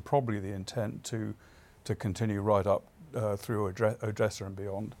ambitions and probably the intent to continue right up through Odessa and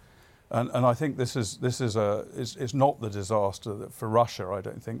beyond. And I think this is not the disaster that for Russia, I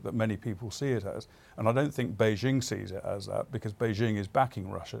don't think, that many people see it as. And I don't think Beijing sees it as that, because Beijing is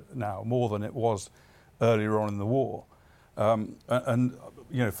backing Russia now more than it was earlier on in the war. And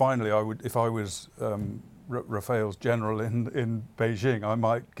finally, if I was Rafael's general in Beijing, I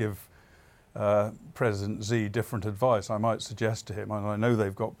might give President Xi different advice. I might suggest to him, and I know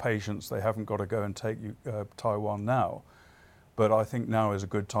they've got patience, they haven't got to go and take Taiwan now, but I think now is a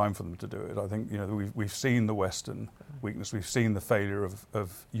good time for them to do it. I think we've seen the Western weakness, we've seen the failure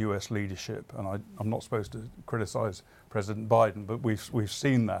of U.S. leadership, and I'm not supposed to criticise President Biden, but we've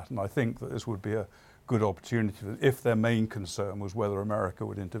seen that, and I think that this would be a good opportunity if their main concern was whether America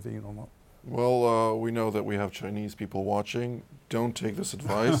would intervene or not. Well, we know that we have Chinese people watching. Don't take this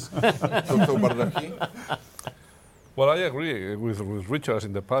advice. Dr. Bardaki? Well, I agree with Richard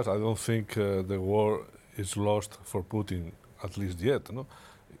in the past. I don't think the war is lost for Putin, at least yet. No?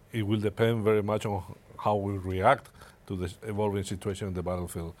 It will depend very much on how we react to the evolving situation in the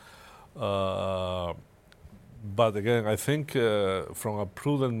battlefield. But again, I think from a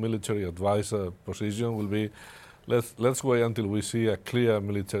prudent military advisor position will be, let's wait until we see a clear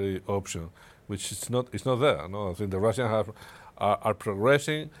military option, which is not there. No, I think the Russians are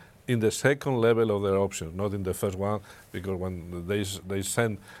progressing in the second level of their option, not in the first one, because when they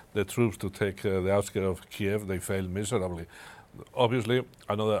sent the troops to take the outskirts of Kiev, they failed miserably. Obviously,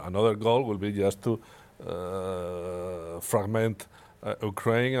 another goal will be just to fragment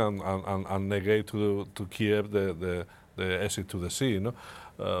Ukraine and negate to Kiev the exit to the sea,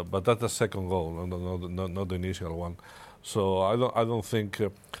 but that's the second goal, not the initial one. So I don't think.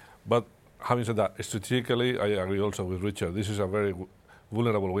 But having said that, strategically, I agree also with Richard. This is a very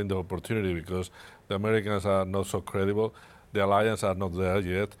vulnerable window of opportunity because the Americans are not so credible. The alliance are not there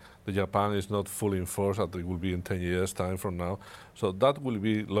yet. The Japan is not fully enforced, as it will be in 10 years' time from now. So that will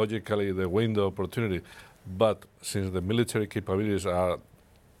be logically the window of opportunity. But since the military capabilities are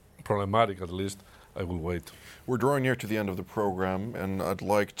problematic, at least, I will wait. We're drawing near to the end of the program, and I'd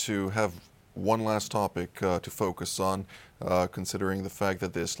like to have one last topic to focus on, considering the fact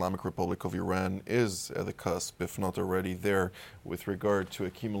that the Islamic Republic of Iran is at the cusp, if not already there, with regard to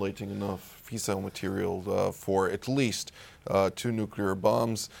accumulating enough fissile material for at least 2 nuclear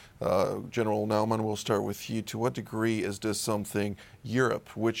bombs. General Naumann, we'll start with you. To what degree is this something Europe,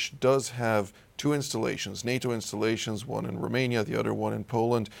 which does have 2 installations, NATO installations, one in Romania, the other one in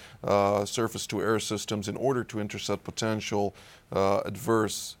Poland, surface-to-air systems in order to intercept potential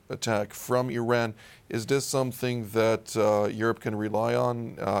adverse attack from Iran. Is this something that Europe can rely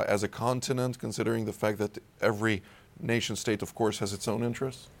on as a continent, considering the fact that every nation state, of course, has its own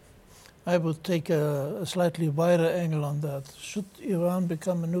interests? I would take a slightly wider angle on that. Should Iran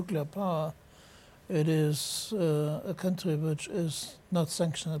become a nuclear power, it is a country which is not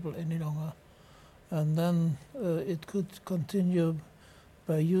sanctionable any longer. And then it could continue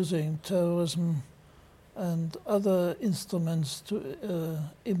by using terrorism and other instruments to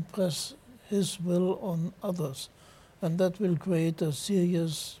impress his will on others. And that will create a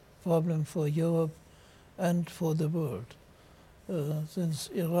serious problem for Europe and for the world. Since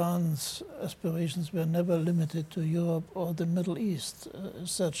Iran's aspirations were never limited to Europe or the Middle East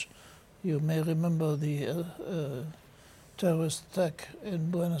as such. You may remember the terrorist attack in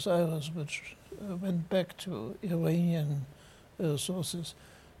Buenos Aires, which went back to Iranian sources.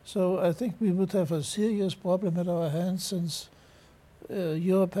 So I think we would have a serious problem at our hands, since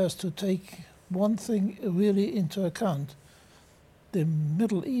Europe has to take one thing really into account. The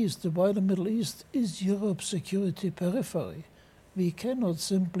Middle East, the wider Middle East, is Europe's security periphery. We cannot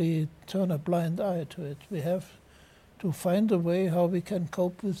simply turn a blind eye to it. We have to find a way how we can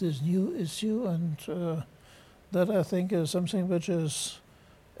cope with this new issue, and that, I think, is something which is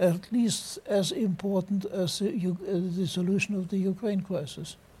at least as important as the solution of the Ukraine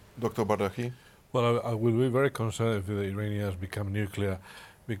crisis. Dr. Bardaki? Well, I will be very concerned if the Iranians become nuclear,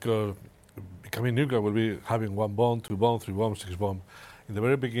 because becoming nuclear will be having 1 bomb, 2 bombs, 3 bombs, 6 bombs. In the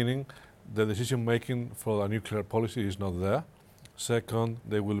very beginning, the decision-making for a nuclear policy is not there. Second,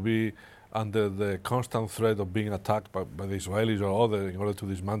 they will be under the constant threat of being attacked by the Israelis or others in order to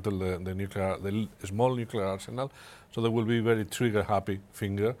dismantle the small nuclear arsenal. So they will be very trigger-happy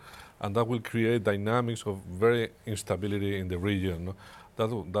finger, and that will create dynamics of very instability in the region.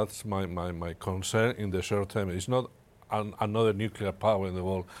 That's my concern in the short term. It's not another nuclear power in the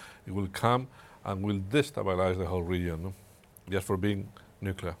world. It will come and will destabilize the whole region, just for being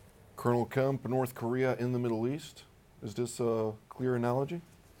nuclear. Colonel Kemp, North Korea in the Middle East. Is this a clear analogy?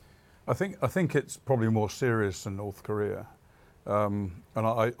 I think it's probably more serious than North Korea, and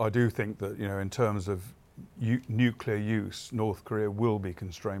I do think that, you know, in terms of nuclear use, North Korea will be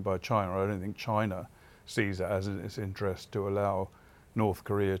constrained by China. I don't think China sees it as in its interest to allow North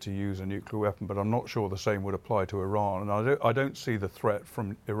Korea to use a nuclear weapon, but I'm not sure the same would apply to Iran. And I don't see the threat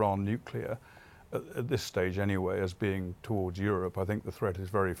from Iran nuclear at this stage anyway as being towards Europe. I think the threat is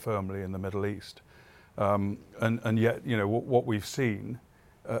very firmly in the Middle East. And yet, you know, what we've seen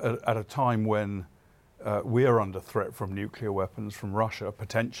at a time when we're under threat from nuclear weapons from Russia,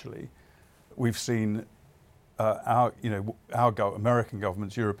 potentially, we've seen our American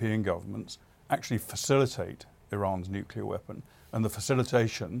governments, European governments, actually facilitate Iran's nuclear weapon, and the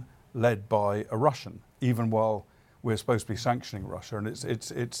facilitation led by a Russian, even while we're supposed to be sanctioning Russia. And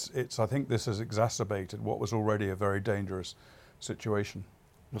it's I think this has exacerbated what was already a very dangerous situation.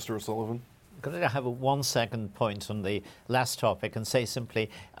 Mr. O'Sullivan? Could I have a 1 second point on the last topic and say simply,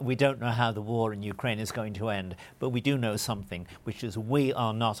 we don't know how the war in Ukraine is going to end, but we do know something, which is we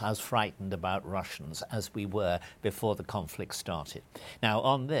are not as frightened about Russians as we were before the conflict started. Now,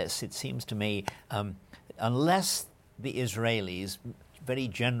 on this, it seems to me, unless the Israelis very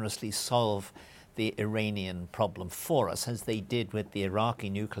generously solve the Iranian problem for us, as they did with the Iraqi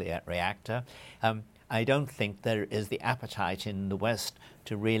nuclear reactor, I don't think there is the appetite in the West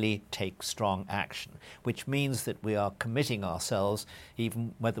to really take strong action, which means that we are committing ourselves,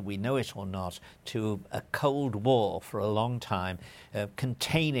 even whether we know it or not, to a Cold War for a long time,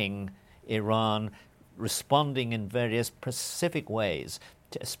 containing Iran, responding in various specific ways,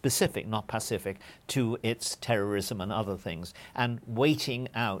 specific, not pacific, to its terrorism and other things, and waiting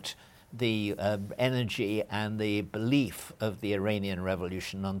out the energy and the belief of the Iranian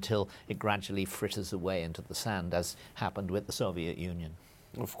Revolution until it gradually fritters away into the sand, as happened with the Soviet Union.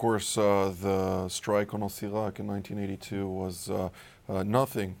 Of course, the strike on Osirak in 1982 was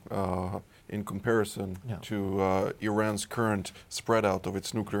nothing in comparison to Iran's current spread out of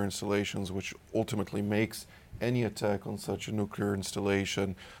its nuclear installations, which ultimately makes any attack on such a nuclear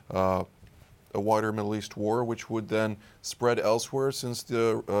installation a wider Middle East war, which would then spread elsewhere, since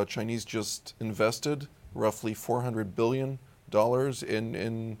the Chinese just invested roughly $400 billion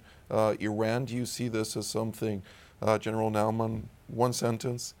in Iran. Do you see this as something, General Naumann, one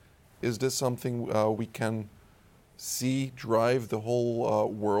sentence, is this something we can see drive the whole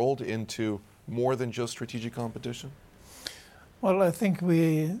world into more than just strategic competition? Well, I think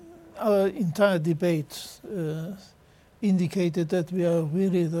our entire debate indicated that we are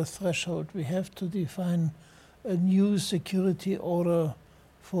really the threshold. We have to define a new security order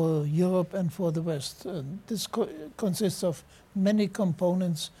for Europe and for the West. This consists of many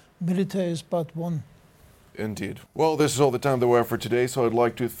components. Military is but one. Indeed. Well, this is all the time that we have for today, so I'd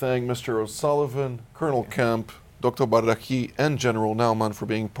like to thank Mr. O'Sullivan, Colonel Kemp, Dr. Barrahi, and General Naumann for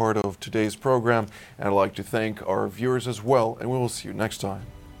being part of today's program. And I'd like to thank our viewers as well, and we will see you next time.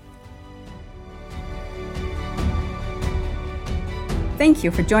 Thank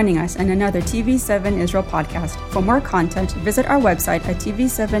you for joining us in another TV7 Israel podcast. For more content, visit our website at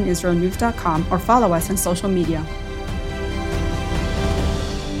tv7israelnews.com or follow us on social media.